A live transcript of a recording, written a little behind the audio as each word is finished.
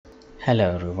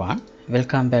Hello everyone,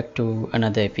 welcome back to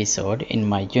another episode in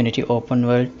my Unity Open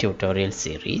World tutorial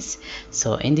series.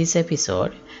 So in this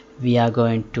episode we are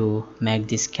going to make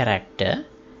this character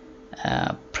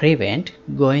prevent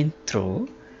going through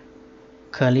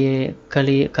colliding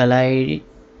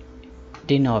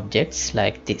objects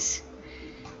like this.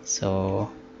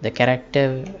 So the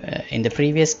character in the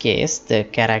previous case the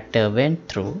character went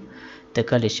through the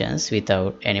collisions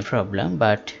without any problem,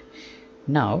 but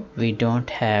now we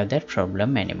don't have that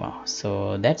problem anymore.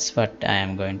 So that's what I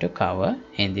am going to cover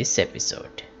in this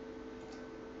episode.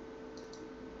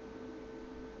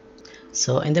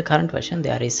 So in the current version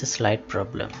there is a slight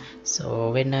problem.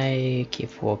 So when I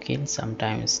keep walking,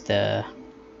 sometimes the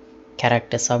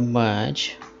character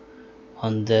submerge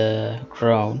on the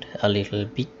ground a little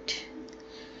bit,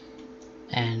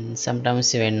 and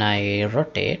sometimes when I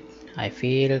rotate I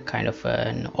feel kind of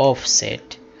an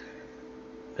offset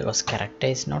because character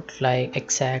is not like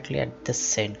exactly at the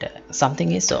center,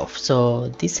 something is off. So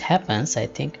this happens, I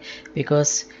think,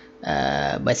 because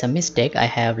by some mistake I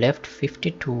have left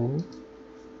 52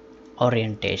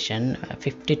 orientation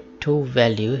 52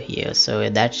 value here, so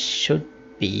that should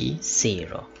be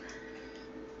 0.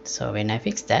 So when I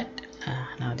fix that,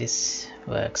 now this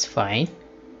works fine.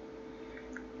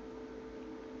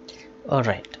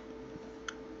 Alright,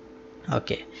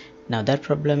 okay, now that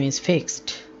problem is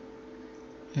fixed.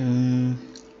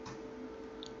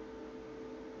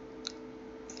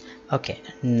 Okay,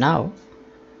 now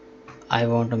I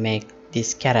want to make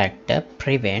this character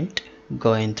prevent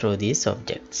going through these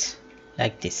objects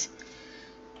like this.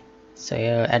 So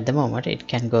at the moment it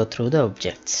can go through the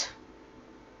objects.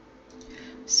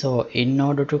 So in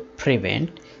order to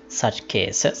prevent such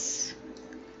cases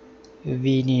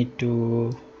we need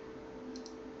to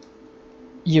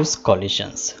use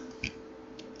collisions.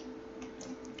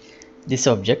 This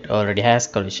object already has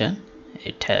collision,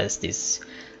 it has this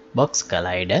box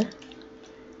collider.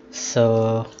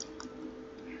 So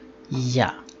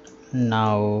yeah,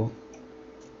 now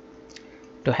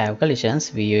to have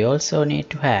collisions we also need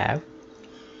to have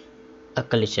a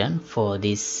collision for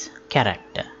this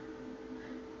character.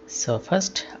 So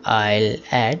first I'll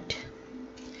add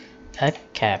a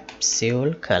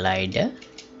capsule collider.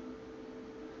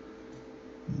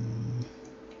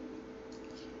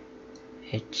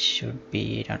 It should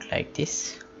be not like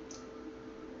this.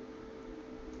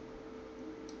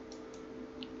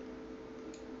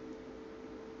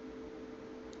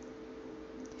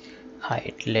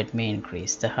 Height, let me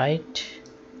increase the height,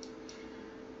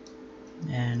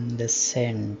 and the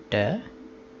center,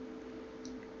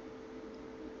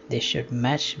 they should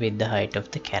match with the height of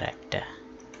the character.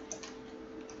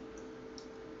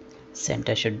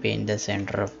 Center should be in the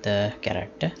center of the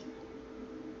character.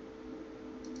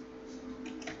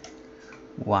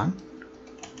 1.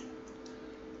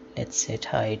 Let's set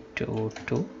height to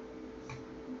 2.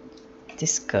 Is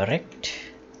this correct?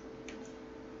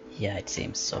 Yeah, it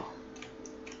seems so.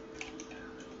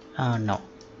 No,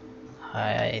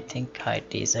 I think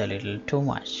height is a little too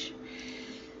much.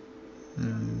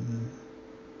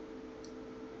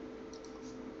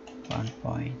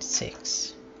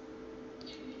 1.6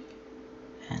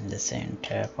 and the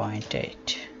center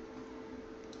 0.8.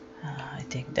 I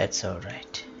think that's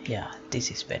alright. Yeah,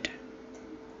 this is better.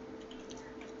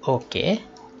 Okay,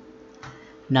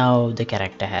 now the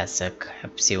character has a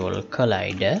capsule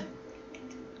collider,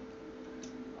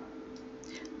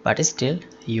 but still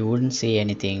you wouldn't see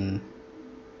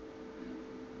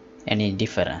any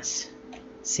difference.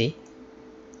 See,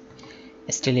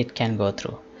 still it can go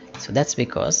through. So that's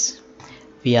because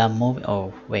we are moving.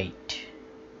 Oh wait,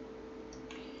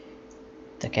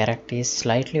 the character is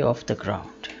slightly off the ground.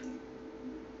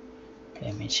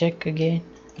 Let me check again.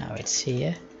 Now it's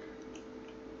here.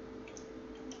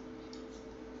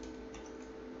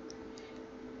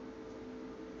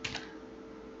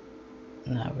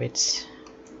 Now it's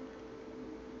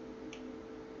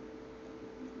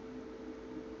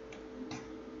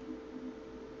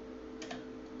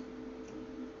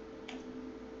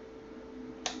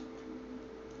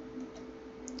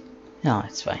no,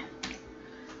 it's fine.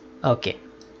 Okay,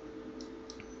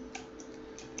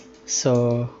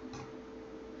 so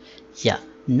yeah,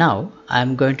 now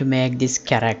I'm going to make this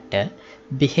character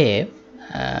behave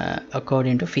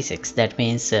according to physics. That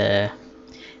means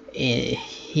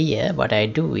here what I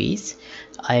do is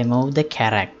I move the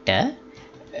character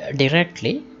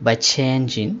directly by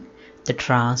changing the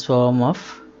transform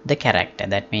of the character.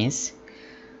 That means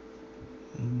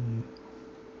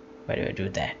why do I do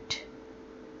that?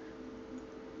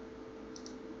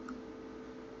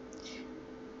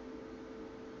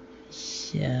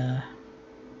 Yeah,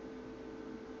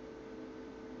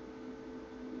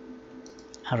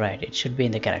 Alright, it should be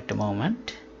in the character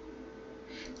movement.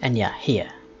 And yeah, here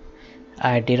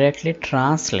I directly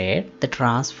translate the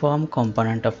transform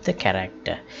component of the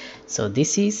character. So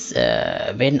this is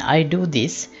when I do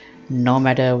this, no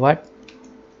matter what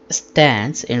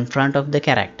stands in front of the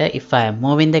character, if I am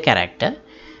moving the character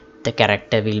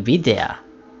will be there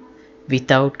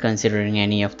without considering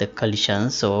any of the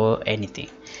collisions or anything.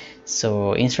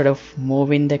 So instead of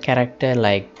moving the character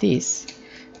like this,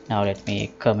 now let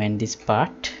me comment this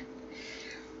part.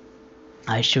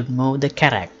 I should move the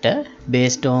character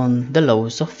based on the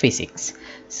laws of physics.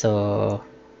 So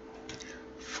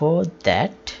for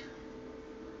that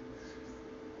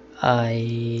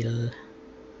I'll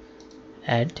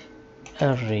add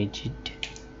a rigid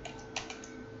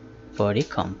body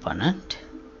component.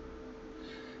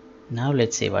 Now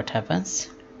let's see what happens.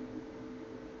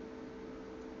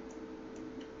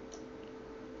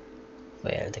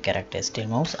 Well, the character still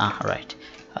moves. Right,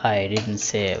 I didn't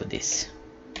save this.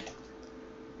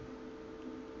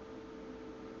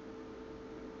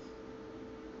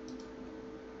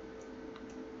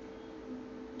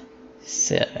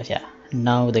 So yeah,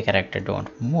 now the character don't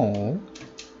move,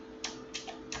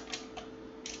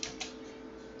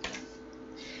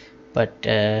 but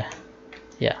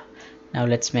yeah, now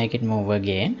let's make it move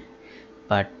again,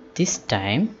 but this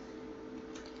time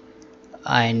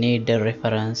I need a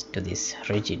reference to this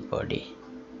rigid body.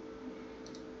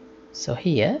 So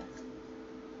here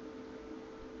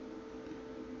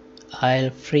I'll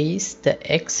freeze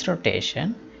the X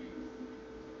rotation.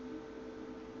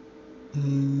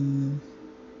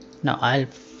 No, I'll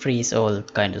freeze all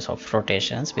kinds of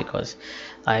rotations because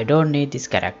I don't need this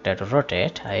character to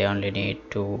rotate, I only need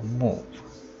to move.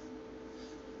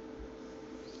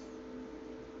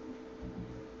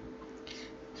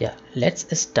 Yeah, let's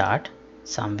start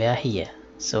somewhere here.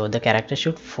 So the character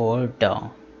should fall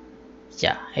down.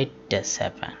 Yeah, it does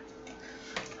happen.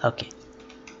 Okay.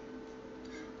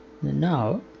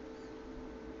 Now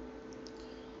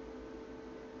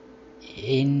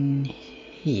in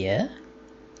here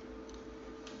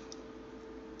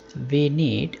we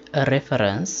need a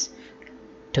reference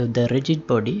to the rigid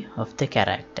body of the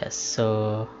character.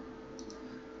 So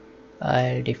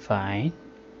I'll define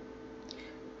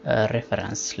a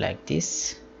reference like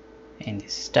this in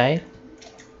this style.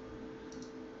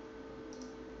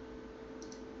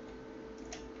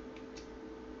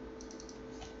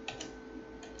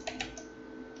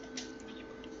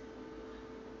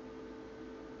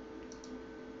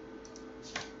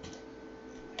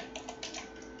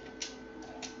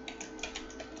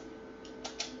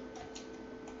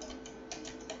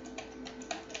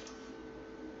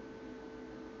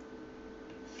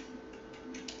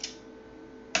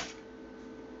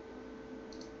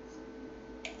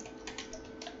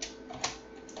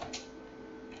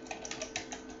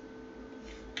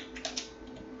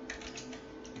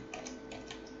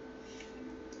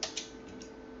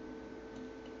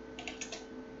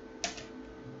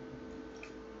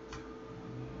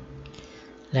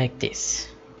 Like this.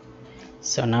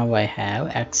 So now I have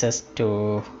access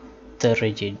to the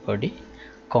rigid body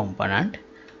component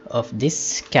of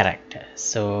this character.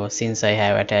 So since I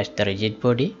have attached the rigid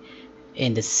body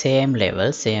in the same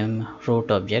level, same root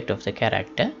object of the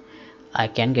character, I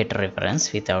can get a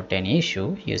reference without any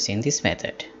issue using this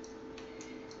method.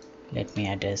 Let me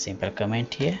add a simple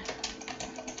comment here.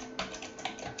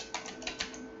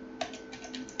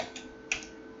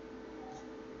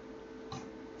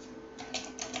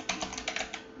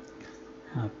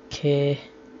 Okay,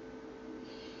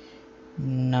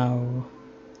 now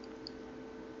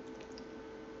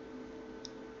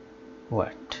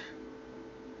what?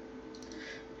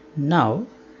 Now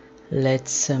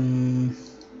let's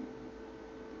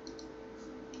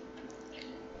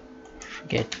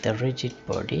get the rigid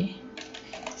body,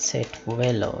 set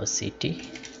velocity.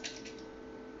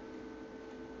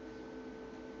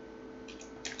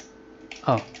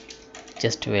 Oh,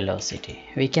 just velocity.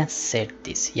 We can set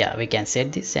this. Yeah, we can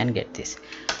set this and get this.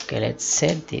 Okay, let's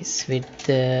set this with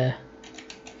the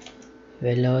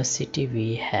velocity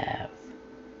we have.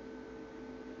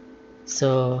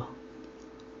 So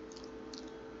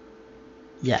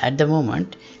yeah, at the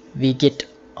moment we get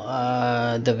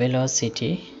the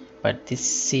velocity, but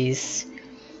this is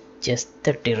just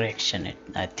the direction,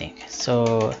 I think.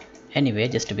 So anyway,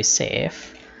 just to be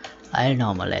safe, I'll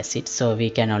normalize it so we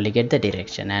can only get the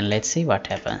direction, and let's see what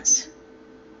happens.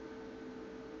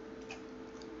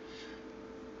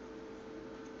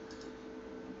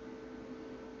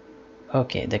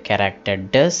 Okay, the character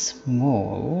does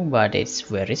move, but it's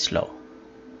very slow.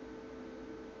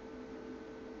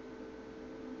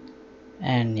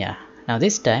 And yeah, now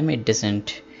this time it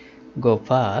doesn't go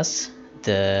past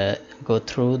go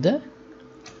through the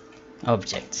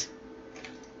objects.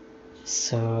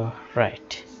 So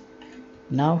right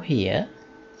now here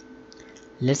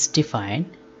let's define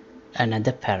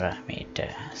another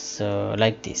parameter, so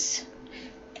like this: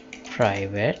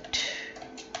 private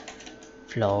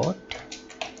float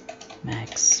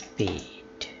max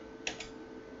speed.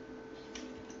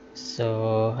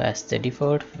 So as the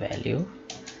default value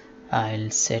I'll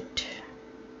set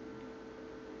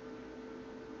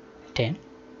 10.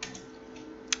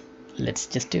 Let's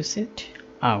just use it.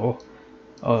 Oh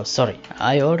sorry,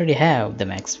 I already have the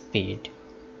max speed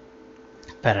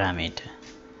parameter,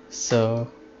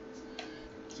 so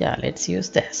yeah, let's use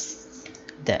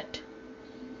that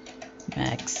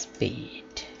max speed.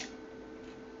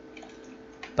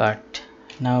 But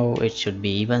now it should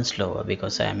be even slower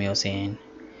because I am using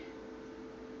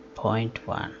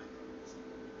 0.1.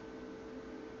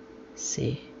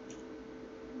 See,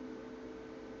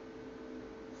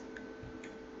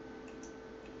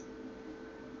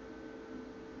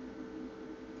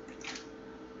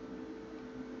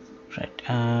 right,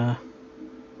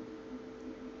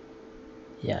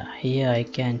 yeah, here I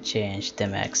can change the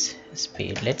max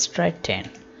speed. Let's try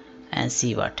 10 and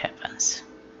see what happens.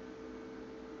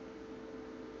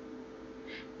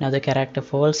 Now the character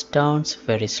falls down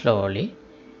very slowly.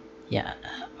 Yeah,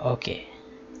 okay.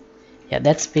 Yeah,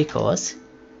 that's because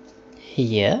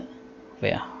here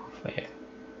where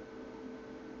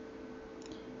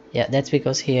yeah, that's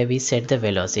because here we set the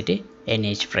velocity in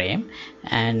each frame,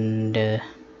 and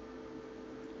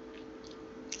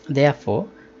therefore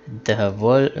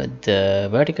the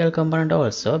vertical component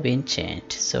also been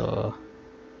changed. So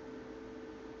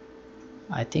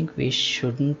I think we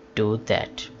shouldn't do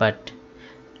that, but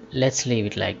let's leave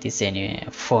it like this anyway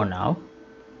for now,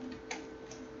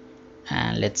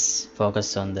 and let's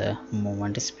focus on the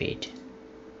movement speed.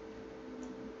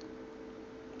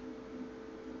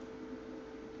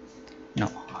 No,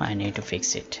 I need to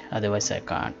fix it, otherwise I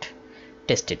can't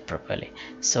test it properly.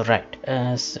 So right,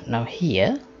 so now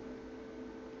here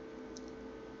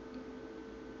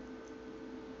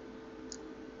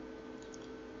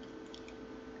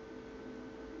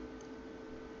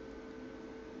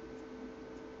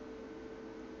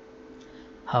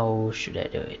how should I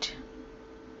do it?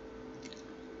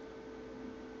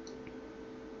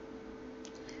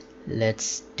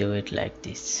 Let's do it like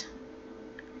this.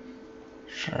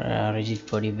 Rigid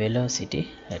body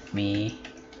velocity, let me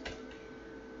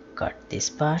cut this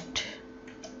part,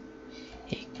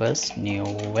 equals new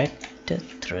vector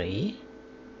 3.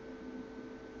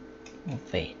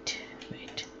 Wait,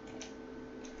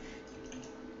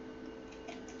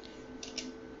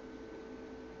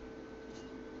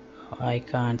 I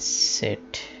can't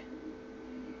set.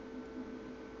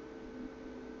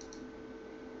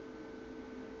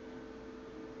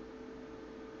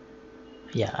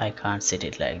 Yeah, I can't set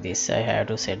it like this. I have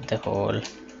to set the whole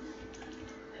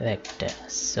vector.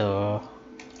 So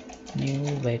new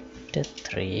vector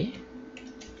 3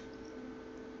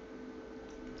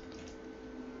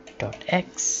 dot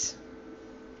x.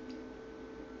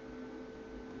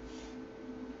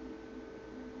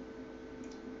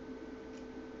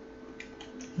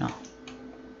 No,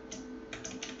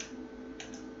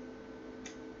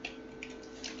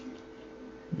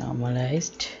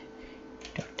 normalized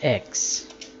dot x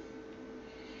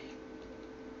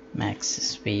max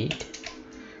speed,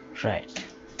 right,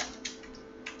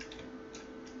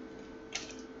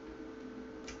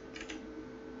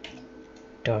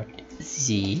 dot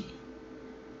z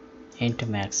into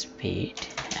max speed,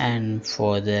 and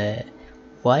for the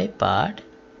y part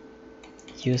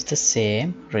use the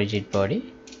same rigid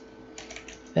body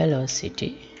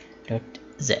velocity dot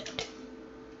z.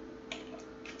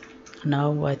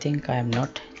 Now I think I am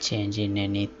not changing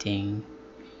anything.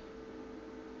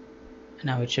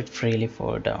 Now it should freely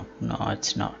fall down. No,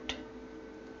 it's not.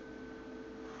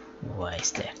 Why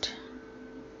is that?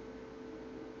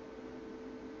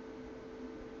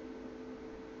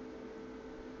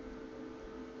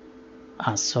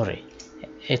 Sorry,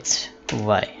 it's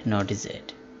y, not z.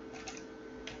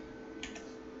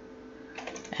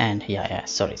 And yeah,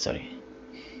 sorry.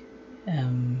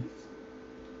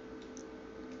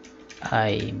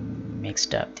 I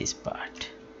mixed up this part.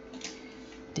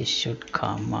 This should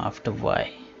come after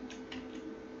y.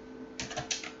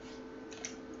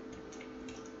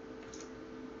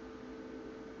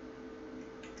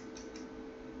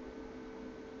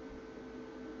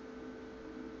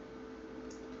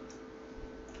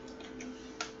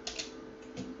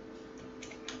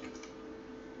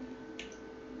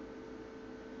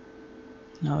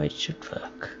 Now it should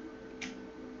work.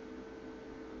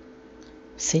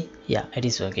 See, yeah, it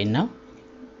is working now.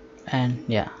 And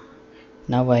yeah,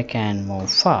 now I can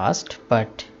move fast,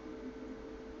 but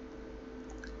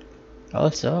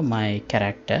also my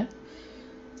character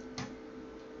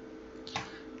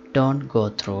don't go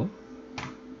through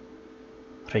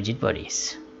rigid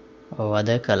bodies or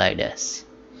other colliders.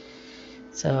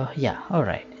 So yeah,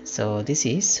 alright, so this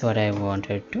is what I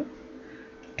wanted to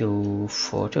do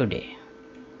for today.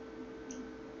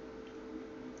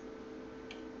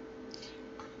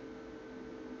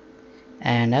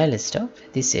 And I'll stop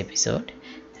this episode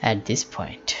at this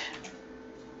point.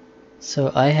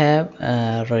 So I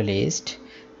have released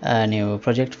a new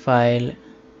project file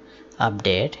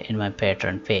update in my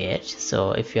Patreon page.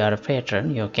 So if you are a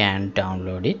patron, you can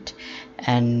download it.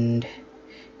 And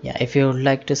yeah, if you would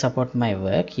like to support my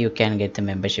work, you can get the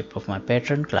membership of my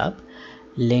Patreon club.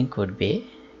 Link would be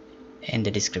in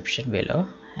the description below.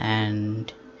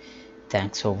 And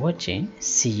thanks for watching.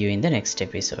 See you in the next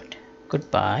episode.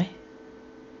 Goodbye.